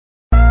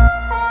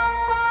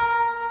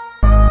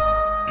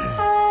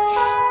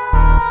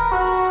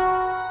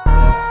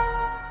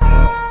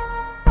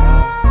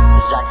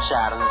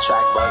Shot on the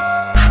track, bud.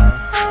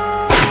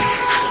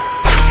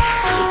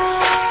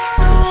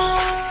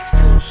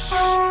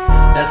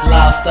 That's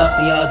loud stuff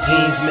in y'all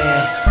jeans,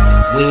 man.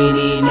 We ain't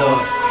even know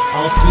it.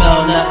 I don't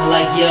smell nothing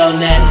like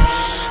yoUo.e.n.o.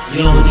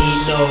 You don't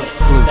even know it.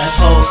 That's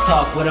hoes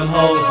talk, where them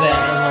hoes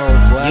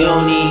at. You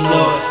don't even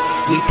know it.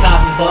 We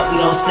copy but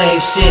we don't save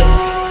shit.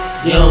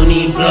 You don't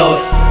even blow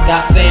it.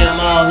 Got fam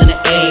all in the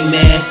A,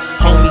 man.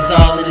 Homies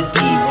all in the D,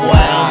 boy.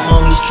 I'm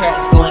on these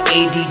tracks going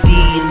ADD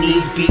in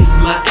these beats.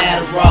 My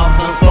Adderall,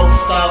 cause I'm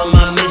focused all on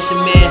my mission,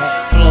 man.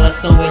 Flow like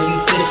somewhere you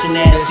fishing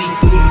at. See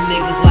through you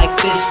niggas like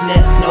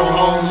fishnets. No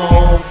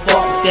homo,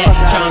 fuck that.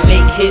 Tryna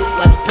make hits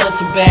like a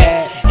punching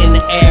bag. In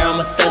the air,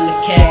 I'm a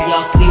thundercat.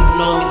 Y'all sleeping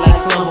on me like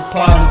slumber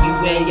party. You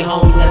and your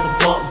homie, that's a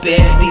bump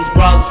bed. These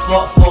bras will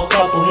fuck for a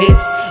couple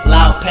hits.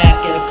 Loud pack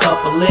and a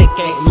couple lick.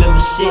 Ain't remember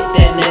shit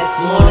that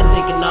next morning.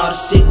 Thinking all the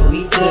shit that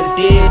we could've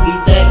did. We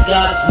thank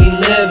God as we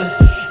living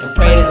and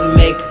pray that we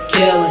make a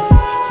killing.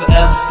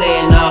 Forever stay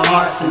in our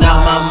hearts and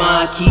out my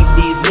mind. Keep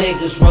these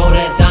niggas, roll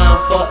that down,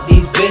 fuck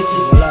these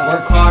bitches.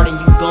 Work hard and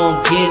you gon'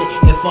 get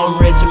it. If I'm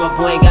rich and my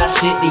boy ain't got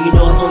shit, then you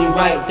know it's only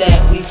right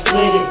that we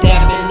split it.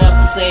 Dapping up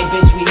the same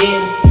bitch we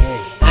in it.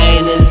 I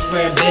ain't in the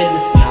sparing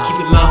business.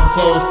 Keep your mouth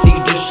closed till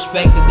you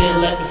disrespect it.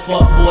 Then let the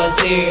fuck boys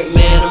hear it.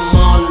 Man, I'm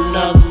on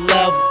another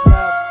level.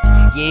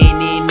 You ain't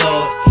even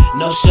know it.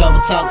 No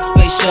shovel talk,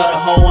 space shuttle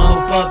hole. I'm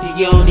above you,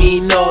 you don't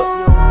even know it.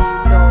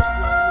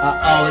 I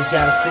always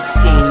got a 16,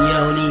 you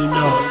don't even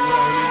know it.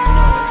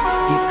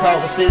 You caught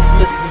with this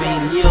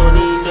misdemeanor, you don't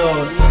even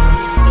know it.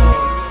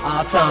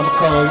 All time I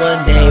call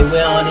one day, we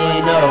don't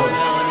even know it.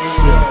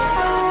 Shit,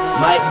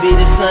 might be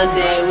this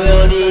Sunday, we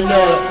don't even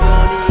know it.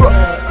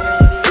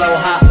 Flow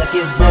hot like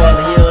it's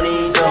boiling, you don't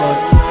even know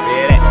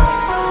it.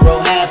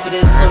 Roll half of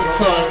this on the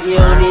toilet, you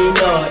don't even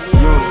know it.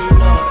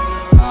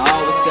 I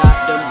always got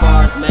them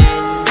bars, man,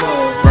 you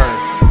know it.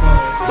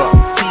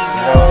 It's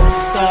TVO, them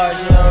stars,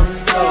 you don't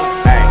even know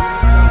it.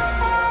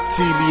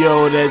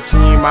 TBO, that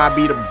team, I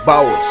be the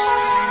boss.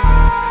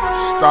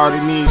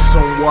 Started need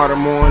some water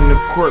more in the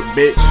court,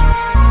 bitch.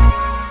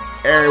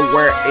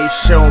 Everywhere a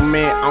show,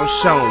 man, I'm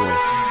showing.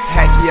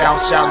 Hacky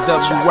out, style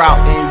W out,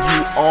 and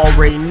you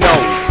already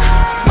know.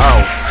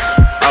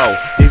 Oh,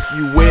 if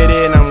you with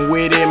it, I'm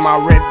with it.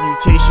 My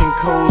reputation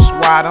goes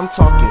wide, I'm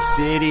talking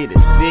city to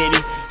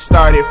city.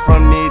 Started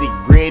from nitty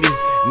gritty,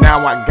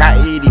 now I got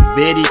itty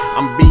bitty.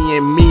 I'm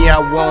being me, I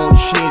won't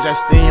change, I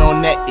stay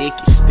on that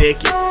icky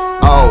sticky.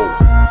 Oh,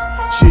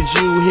 should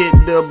you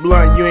hit the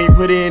blunt, you ain't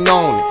put it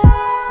on it.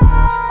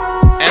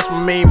 Ask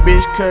my main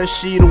bitch cause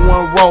she the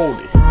one rolled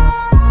it.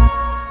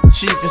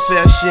 Chief in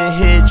session,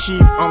 head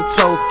chief, I'm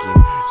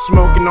token.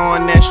 Smoking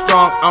on that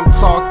strong, I'm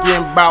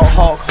talking about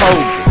Hulk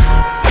Hogan.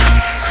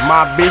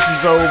 My bitch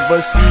is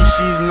overseas,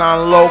 she's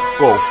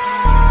non-local.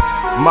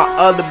 My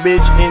other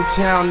bitch in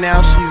town,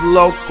 now she's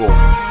local.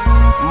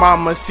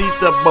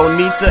 Mamacita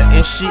Bonita,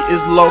 and she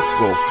is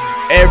local.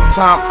 Every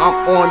time I'm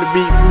on the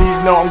beat, please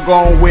know I'm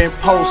gon' win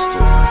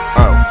postal.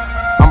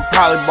 I'm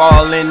probably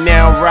ballin'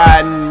 now,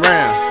 riding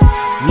round.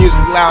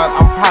 Music loud,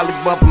 I'm probably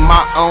bumping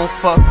my own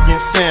fucking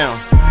sound.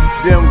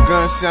 Them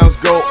gun sounds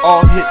go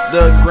off, hit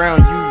the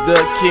ground. You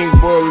the king,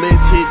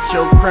 bullets hit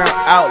your crown.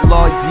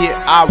 Outlaw, yeah,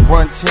 I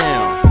run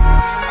town.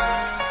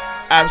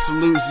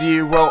 Absolute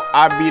zero,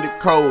 I be the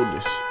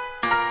coldest.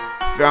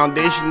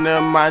 Foundation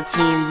of my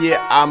team,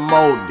 yeah, I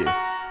mold it.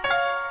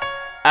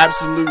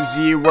 Absolute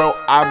zero,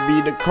 I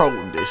be the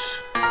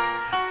coldest.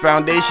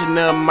 Foundation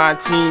of my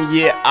team,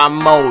 yeah, I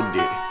mold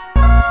it.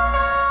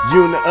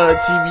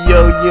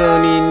 TVO, you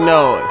don't even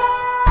know it.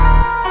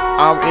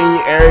 I'm in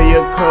your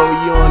area code,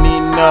 you don't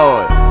even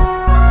know it.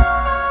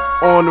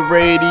 On the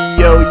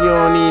radio, you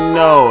don't even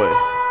know it.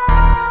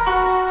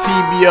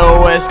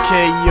 TBOSK,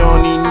 you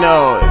don't even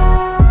know it.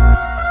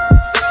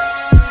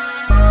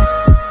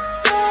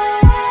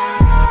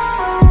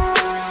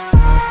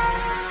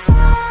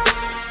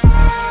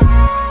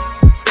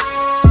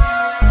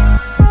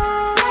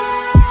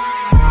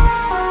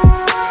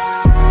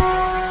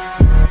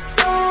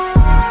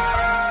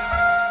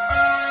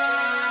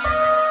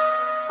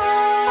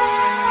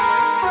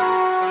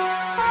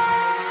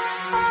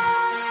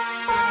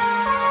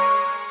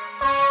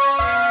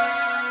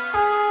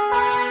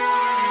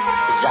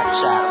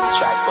 Shot on the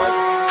track,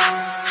 bud.